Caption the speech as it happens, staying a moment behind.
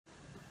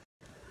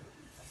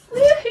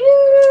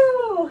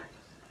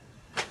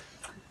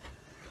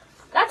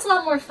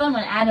lot more fun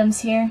when Adam's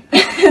here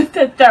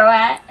to throw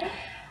at.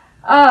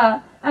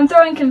 I'm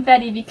throwing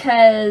confetti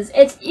because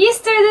it's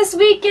Easter this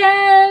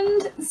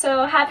weekend.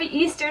 So happy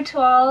Easter to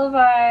all of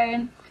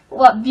our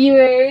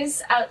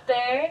viewers out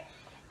there.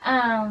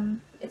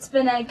 It's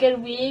been a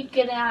good week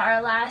getting out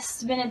our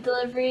last minute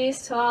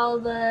deliveries to all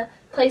the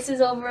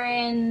places over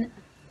in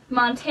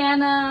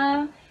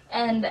Montana.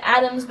 And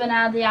Adam's been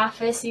out of the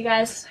office. You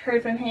guys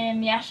heard from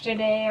him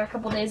yesterday or a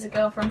couple days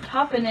ago from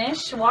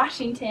Toppenish,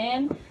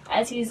 Washington,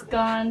 as he's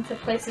gone to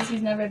places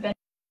he's never been.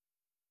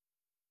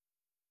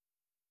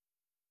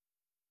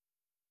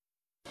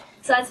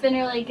 So that's been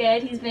really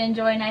good. He's been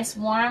enjoying nice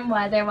warm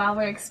weather while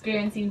we're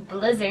experiencing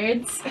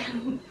blizzards.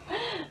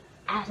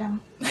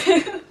 Adam.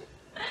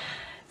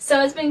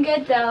 So it's been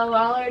good though.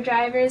 All our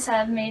drivers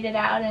have made it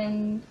out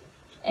and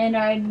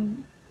are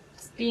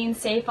being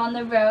safe on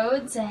the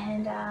roads,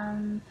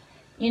 and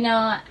you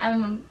know,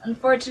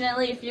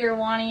 unfortunately, if you're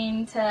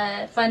wanting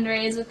to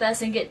fundraise with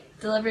us and get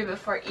delivery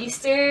before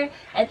Easter,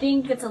 I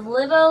think it's a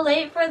little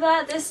late for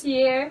that this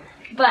year,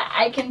 but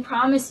I can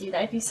promise you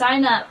that if you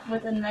sign up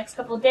within the next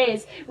couple of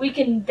days, we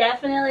can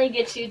definitely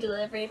get you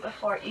delivery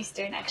before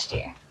Easter next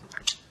year.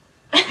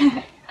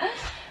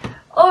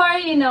 Or,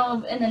 you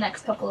know, in the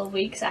next couple of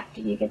weeks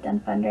after you get done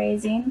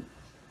fundraising.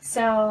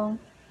 So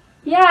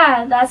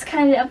yeah, that's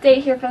kind of the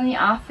update here from the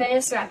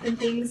office, wrapping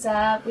things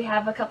up. We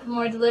have a couple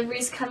more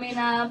deliveries coming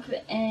up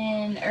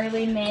in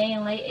early May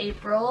and late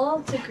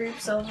April to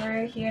groups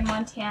over here in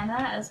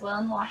Montana as well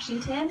in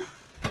Washington.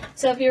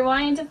 So if you're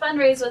wanting to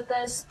fundraise with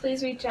us,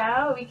 please reach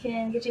out. We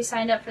can get you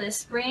signed up for the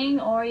spring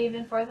or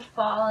even for the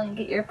fall and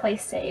get your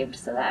place saved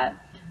so that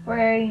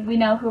we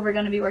know who we're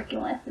going to be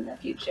working with in the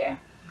future.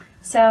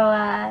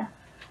 So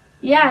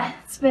yeah,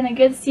 it's been a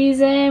good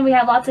season. We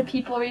have lots of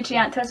people reaching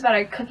out to us about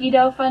our cookie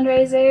dough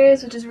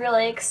fundraisers, which is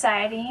really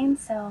exciting.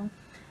 So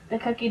the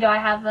cookie dough, I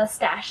have a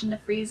stash in the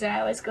freezer.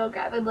 I always go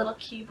grab a little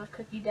cube of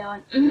cookie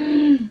dough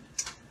and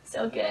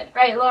so good.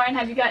 Right, Lauren,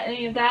 have you got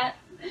any of that?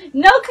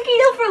 No cookie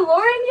dough for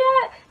Lauren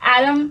yet?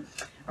 Adam,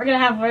 we're going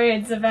to have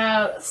words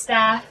about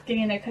staff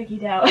getting their cookie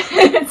dough.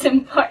 It's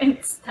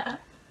important stuff.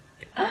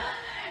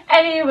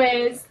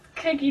 Anyways,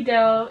 cookie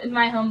dough, in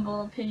my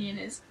humble opinion,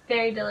 is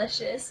very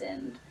delicious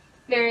and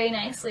very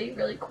nicely,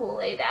 really cool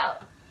laid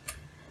out.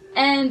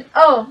 And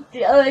oh,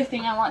 the other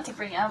thing I want to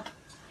bring up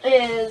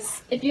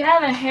is, if you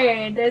haven't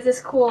heard, there's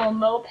this cool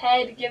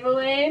moped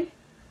giveaway.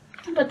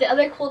 But the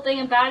other cool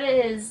thing about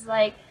it is,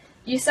 like,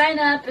 you sign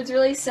up, it's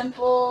really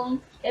simple.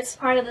 It's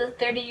part of the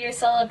 30-year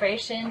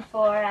celebration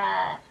for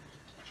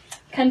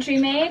Country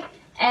Made.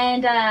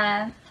 And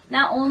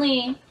not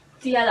only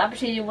do you have the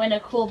opportunity to win a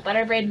cool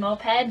butter braid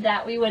moped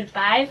that we would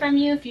buy from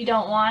you if you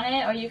don't want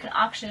it, or you can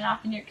auction it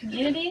off in your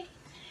community,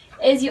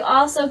 is you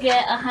also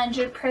get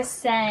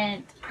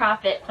 100%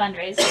 profit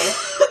fundraiser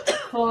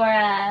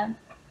for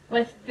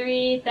with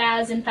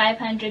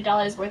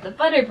 $3,500 worth of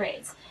butter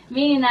braids.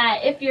 Meaning that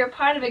if you're a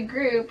part of a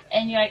group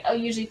and you're like, oh,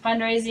 usually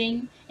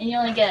fundraising and you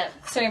only get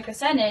a certain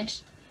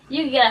percentage,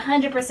 you can get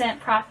 100%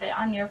 profit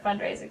on your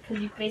fundraiser because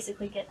you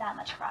basically get that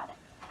much product.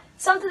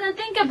 Something to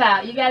think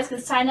about. You guys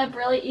could sign up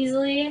really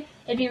easily.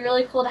 It'd be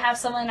really cool to have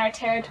someone in our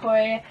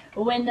territory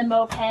win the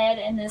moped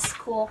in this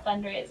cool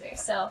fundraiser.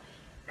 So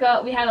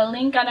we have a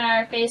link on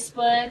our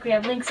Facebook. We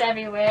have links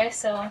everywhere,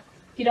 so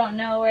if you don't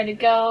know where to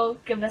go,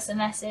 give us a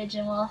message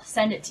and we'll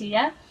send it to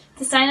you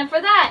to sign up for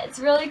that. It's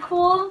really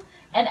cool,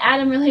 and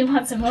Adam really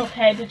wants a moped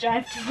to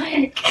drive to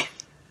work.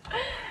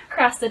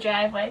 Across the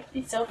driveway. It'd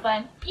be so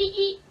fun.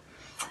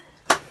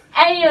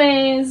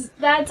 Anyways,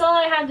 that's all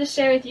I have to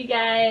share with you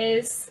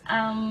guys.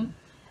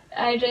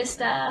 I just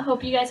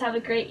hope you guys have a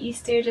great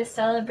Easter, just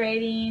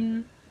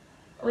celebrating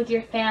with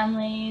your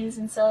families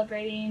and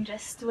celebrating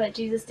just what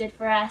Jesus did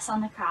for us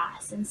on the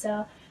cross. And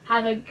so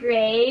have a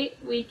great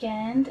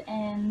weekend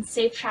and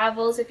safe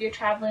travels if you're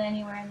traveling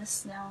anywhere in the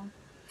snow.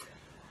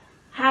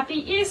 Happy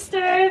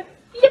Easter!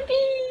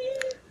 Yippee!